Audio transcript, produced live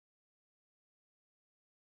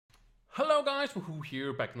Hello guys, Wahoo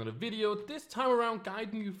here, back in another video. This time around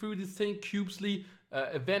guiding you through this thing, Qubeslick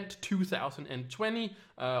event 2020,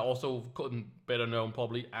 also better known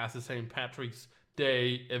probably as the St. Patrick's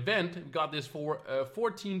Day event. We got this for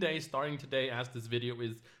 14 days starting today as this video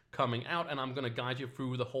is coming out, and I'm gonna guide you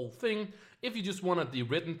through the whole thing. If you just wanted the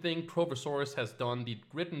written thing, Professorus has done the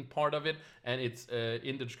written part of it, and it's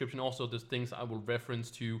in the description also. There's things I will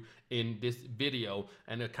reference to in this video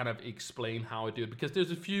and kind of explain how I do it, because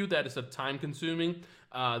there's a few that is time consuming.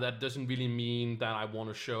 That doesn't really mean that I want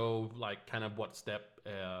to show like kind of what step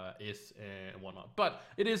is and whatnot, but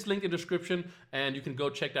it is linked in the description and you can go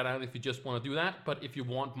check that out if you just want to do that. But if you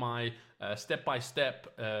want my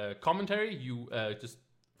step-by-step commentary, you just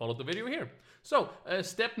follow the video here. So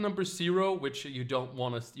step number 0, which you don't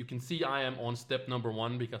want to, you can see I am on step number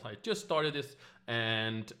 1 because I just started this,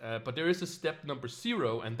 and but there is a step number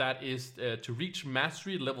 0, and that is to reach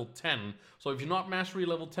mastery level 10. So if you're not mastery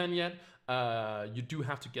level 10 yet, you do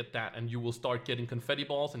have to get that, and you will start getting confetti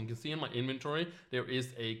balls. And you can see in my inventory there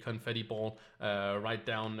is a confetti ball right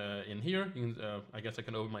down in here. You can, I guess I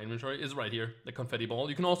can open my inventory. It's right here, the confetti ball.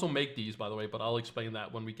 You can also make these, by the way, but I'll explain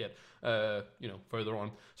that when we get further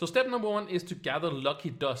on. So step number 1 is to gather lucky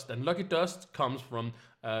dust, and lucky dust comes from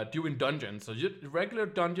doing dungeons. So regular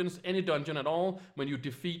dungeons, any dungeon at all, when you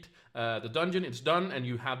defeat the dungeon, it's done, and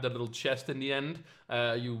you have that little chest in the end.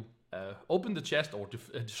 You open the chest or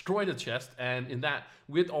destroy the chest, and in that,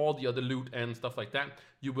 with all the other loot and stuff like that,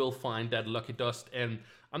 you will find that lucky dust. And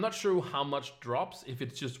I'm not sure how much drops, if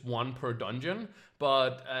it's just 1 per dungeon,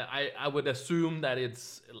 but I would assume that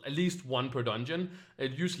it's at least 1 per dungeon.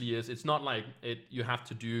 It usually is. It's not like you have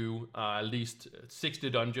to do at least 60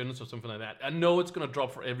 dungeons or something like that. I know it's gonna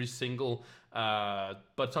drop for every single,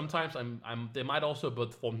 but sometimes they might also,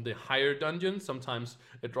 but from the higher dungeons, sometimes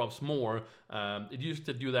it drops more. It used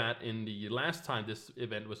to do that in the last time this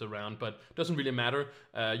event was around, but it doesn't really matter.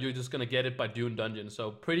 You're just gonna get it by doing dungeons.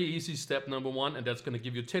 So pretty easy step number 1, and that's gonna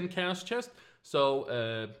give you 10 chaos chests. So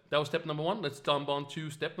that was step number 1. Let's jump on to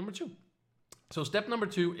step number 2. So step number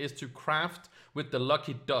 2 is to craft with the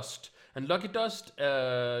lucky dust. And lucky dust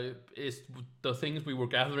is the things we were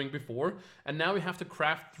gathering before, and now we have to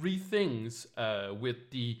craft 3 things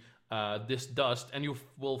with the this dust, and you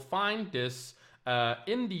will find this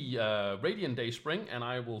in the Radiant Day Spring. And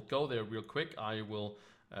I will go there real quick. I will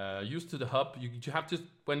use to the hub. You have to,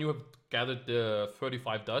 when you have gathered the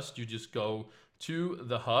 35 dust, you just go to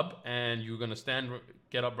the hub, and you're gonna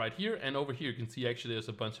get up right here, and over here you can see actually there's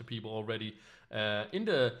a bunch of people already in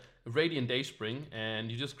the Radiant Day Spring,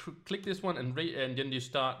 and you just click this one, and then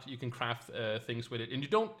you can craft things with it. And you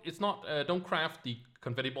don't craft the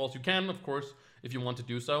confetti balls. You can, of course, if you want to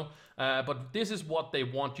do so, but this is what they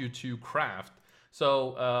want you to craft.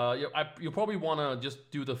 So you probably want to just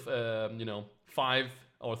do the 5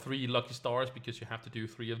 or 3 lucky stars, because you have to do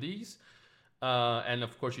 3 of these. And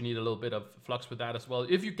of course you need a little bit of flux with that as well.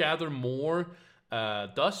 If you gather more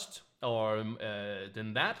dust or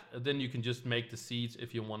than that, then you can just make the seeds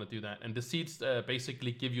if you want to do that. And the seeds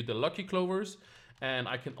basically give you the lucky clovers. And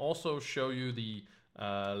I can also show you the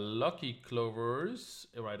lucky clovers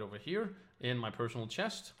right over here in my personal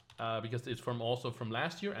chest, because it's also from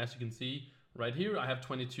last year. As you can see right here, I have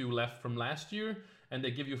 22 left from last year, and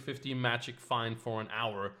they give you 50 magic fine for an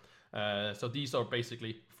hour. So these are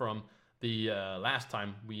basically from the last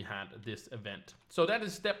time we had this event. So that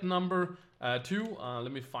is step number 2.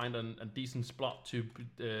 Let me find a decent spot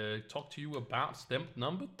to talk to you about step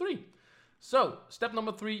number 3. So step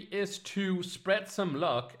number 3 is to spread some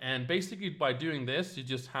luck, and basically by doing this, you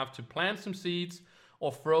just have to plant some seeds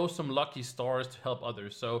or throw some lucky stars to help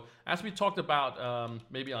others. So as we talked about,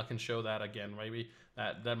 maybe I can show that again. Maybe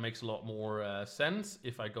that makes a lot more sense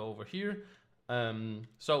if I go over here.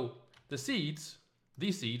 So the seeds,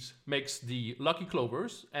 these seeds makes the lucky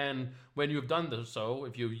clovers, and when you've done this, so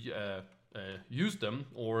if you use them,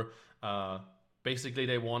 or basically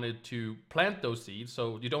they wanted to plant those seeds,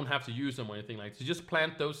 so you don't have to use them or anything like that. You just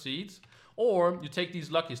plant those seeds, or you take these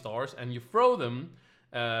lucky stars and you throw them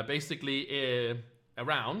basically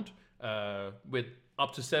around with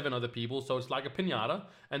up to 7 other people. So it's like a piñata,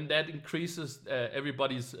 and that increases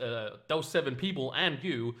everybody's those 7 people and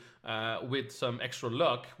you with some extra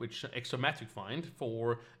luck, which extra magic find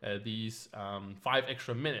for these 5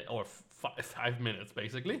 extra minutes, or 5 minutes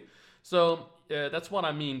basically. So that's what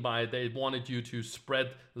I mean by they wanted you to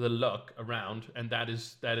spread the luck around, and that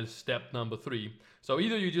is step number 3. So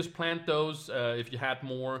either you just plant those if you had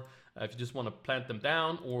more, if you just want to plant them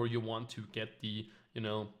down, or you want to get the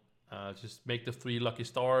just make the 3 lucky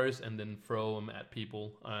stars and then throw them at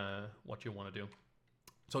people, what you want to do.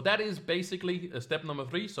 So that is basically step number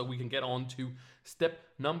 3. So we can get on to step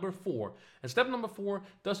number 4. And step number 4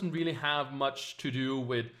 doesn't really have much to do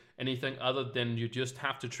with anything other than you just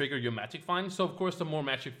have to trigger your magic find. So of course, the more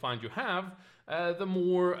magic find you have, the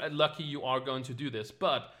more lucky you are going to do this.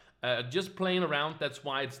 But just playing around, that's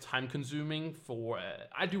why it's time consuming for,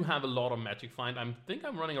 I do have a lot of magic find. I think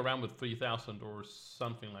I'm running around with 3,000 or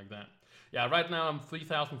something like that. Yeah, right now I'm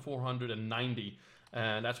 3,490.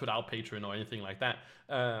 And that's without Patreon or anything like that.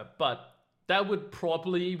 But that would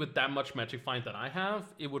probably, with that much magic find that I have,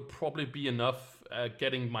 it would probably be enough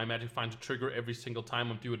getting my magic find to trigger every single time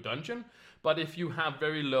I do a dungeon. But if you have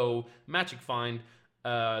very low magic find,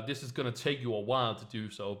 this is going to take you a while to do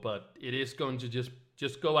so. But it is going to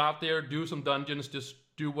just go out there, do some dungeons, just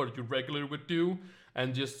do what you regularly would do.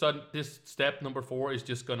 And just this step number 4 is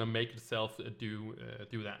just going to make itself do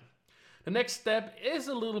that. The next step is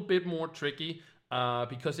a little bit more tricky.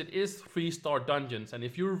 Because it is 3-star dungeons, and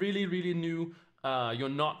if you're really, really new, you're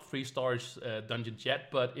not 3-star dungeons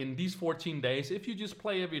yet, but in these 14 days, if you just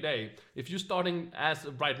play every day, if you're starting as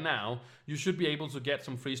of right now, you should be able to get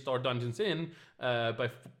some 3-star dungeons in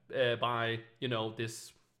by you know,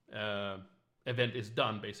 this event is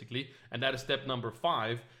done, basically, and that is step number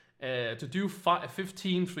 5. To do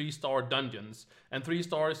 15 3-star dungeons, and 3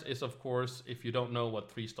 stars is, of course, if you don't know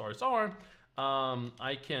what 3 stars are,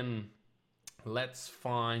 let's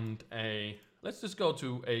just go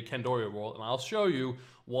to a Candoria world and I'll show you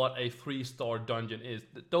what a 3-star dungeon is.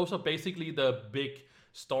 Those are basically the big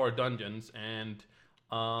star dungeons, and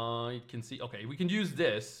you can see, okay, we can use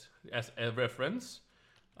this as a reference.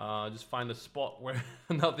 Just find a spot where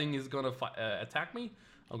nothing is gonna attack me.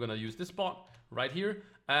 I'm gonna use this spot right here.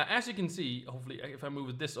 As you can see, hopefully if I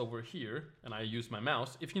move this over here and I use my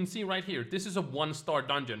mouse, if you can see right here, this is a 1-star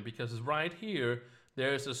dungeon because right here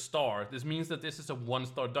there's a star. This means that this is a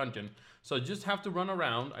 1-star dungeon. So you just have to run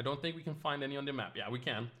around. I don't think we can find any on the map. Yeah, we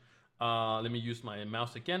can. Let me use my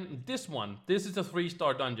mouse again. This is a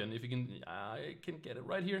 3-star dungeon. If you can, I can get it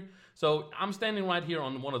right here. So I'm standing right here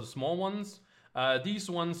on one of the small ones. These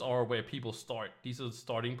ones are where people start. These are the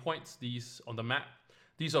starting points. These on the map.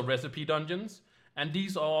 These are recipe dungeons. And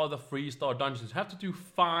these are the 3-star dungeons. You have to do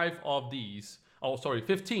 5 of these. Oh, sorry,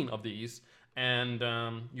 15 of these. And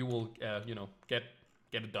you will, you know, get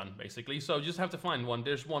it done, basically. So you just have to find one.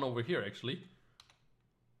 There's one over here, actually.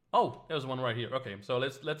 Oh, there's one right here. Okay, so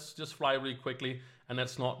let's just fly really quickly, and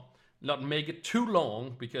let's not make it too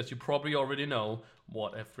long, because you probably already know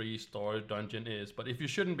what a 3-star dungeon is. But if you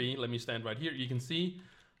shouldn't be, let me stand right here. You can see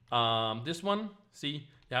this one. See,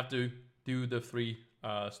 you have to do the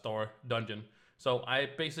 3-star dungeon. So I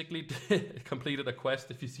basically completed a quest,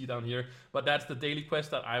 if you see down here, but that's the daily quest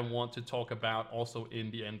that I want to talk about also in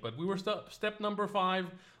the end. But we were step number 5.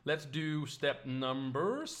 Let's do step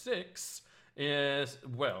number 6 is,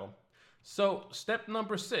 well, so step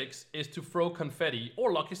number 6 is to throw confetti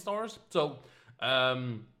or lucky stars. So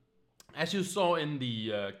as you saw in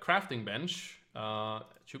the crafting bench,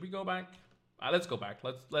 should we go back? Let's go back.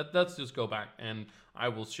 Let's just go back and I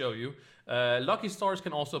will show you. Lucky stars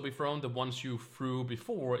can also be thrown, the ones you threw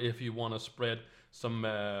before, if you want to spread some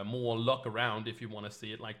more luck around, if you want to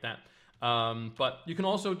see it like that. But you can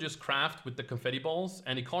also just craft with the confetti balls,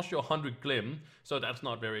 and it costs you 100 glim, so that's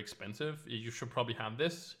not very expensive. You should probably have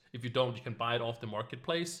this. If you don't, you can buy it off the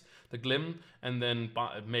marketplace, the glim, and then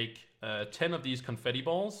make 10 of these confetti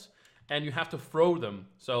balls, and you have to throw them.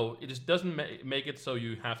 So it just doesn't make it so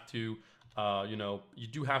you have to you know, you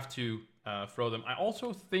do have to throw them. I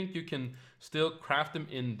also think you can still craft them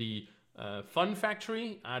in the fun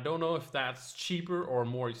factory. I don't know if that's cheaper or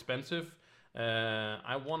more expensive.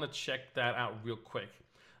 I want to check that out real quick.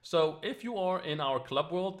 So if you are in our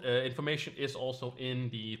club world, information is also in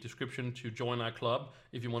the description to join our club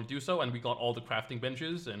if you want to do so, and we got all the crafting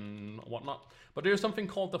benches and whatnot. But there's something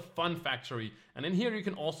called the Fun Factory, and in here you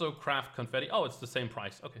can also craft confetti. Oh, it's the same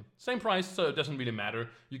price. Okay, same price, so it doesn't really matter.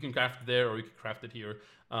 You can craft it there or you can craft it here.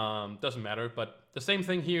 Doesn't matter, but the same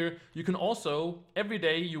thing here. You can also, every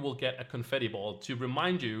day you will get a confetti ball to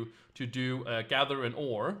remind you to do gather an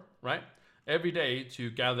ore, right? Every day to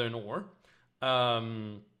gather an ore.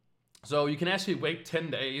 So you can actually wait 10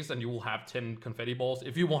 days and you will have 10 confetti balls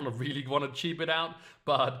if you really want to cheap it out.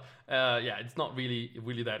 But yeah, it's not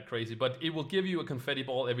really that crazy. But it will give you a confetti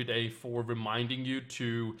ball every day for reminding you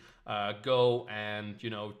to go and, you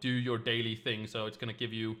know, do your daily thing. So it's going to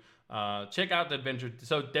give you, check out the adventure.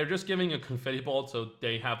 So they're just giving a confetti ball, so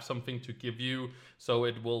they have something to give you. So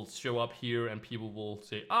it will show up here and people will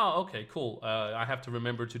say, oh, okay, cool. I have to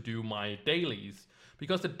remember to do my dailies.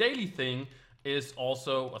 Because the daily thing is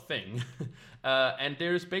also a thing. And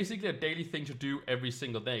there's basically a daily thing to do every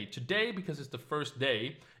single day. Today, because it's the first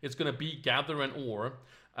day, it's gonna be gather an ore.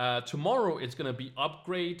 Tomorrow, it's gonna be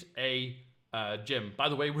upgrade a gem. By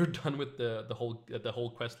the way, we're done with the whole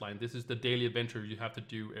quest line. This is the daily adventure you have to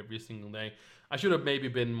do every single day. I should have maybe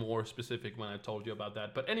been more specific when I told you about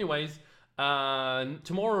that. But anyways,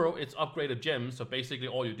 tomorrow it's upgrade a gem. So basically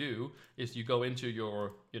all you do is you go into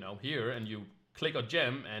your, here, and you click a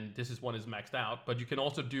gem, and this is one is maxed out. But you can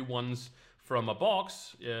also do ones from a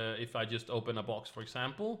box. If I just open a box, for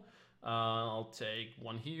example, I'll take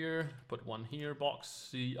one here, put one here, box,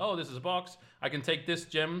 see, oh, this is a box. I can take this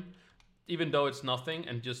gem, even though it's nothing,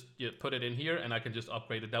 and just put it in here, and I can just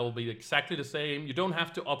upgrade it. That will be exactly the same. You don't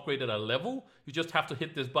have to upgrade at a level. You just have to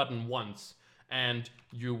hit this button once, and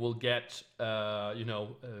you will get,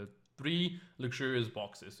 3 luxurious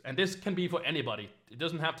boxes. And this can be for anybody. It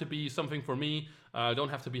doesn't have to be something for me. Don't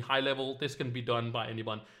have to be high level. This can be done by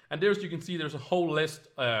anyone. And you can see there's a whole list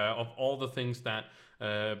of all the things that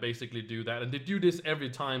basically do that. And they do this every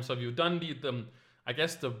time. So if you've done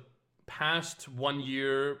the past 1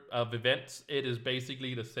 year of events, it is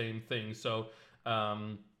basically the same thing. So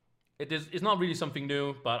it's not really something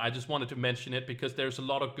new, but I just wanted to mention it because there's a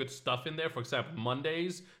lot of good stuff in there. For example,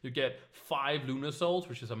 Mondays you get 5 lunar souls,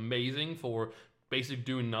 which is amazing for basically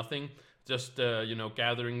doing nothing, just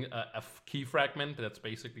gathering a key fragment. That's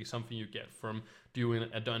basically something you get from doing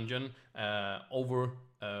a dungeon over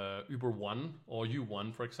Uber 1 or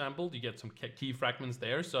U1, for example. You get some key fragments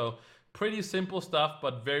there. So pretty simple stuff,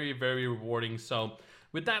 but very, very rewarding. So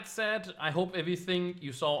with that said, I hope everything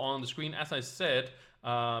you saw on the screen, as I said,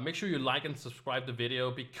 make sure you like and subscribe the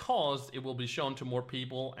video, because it will be shown to more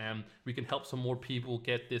people and we can help some more people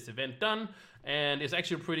get this event done. And it's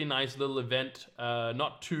actually a pretty nice little event,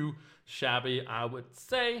 not too shabby, I would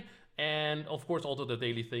say. And of course also the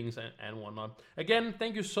daily things and whatnot. Again,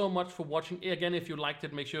 thank you so much for watching. Again, if you liked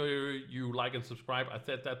it, make sure you like and subscribe. I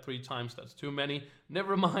said that 3 times, that's too many.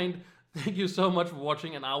 Never mind. Thank you so much for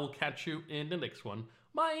watching, and I will catch you in the next one.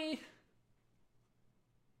 Bye!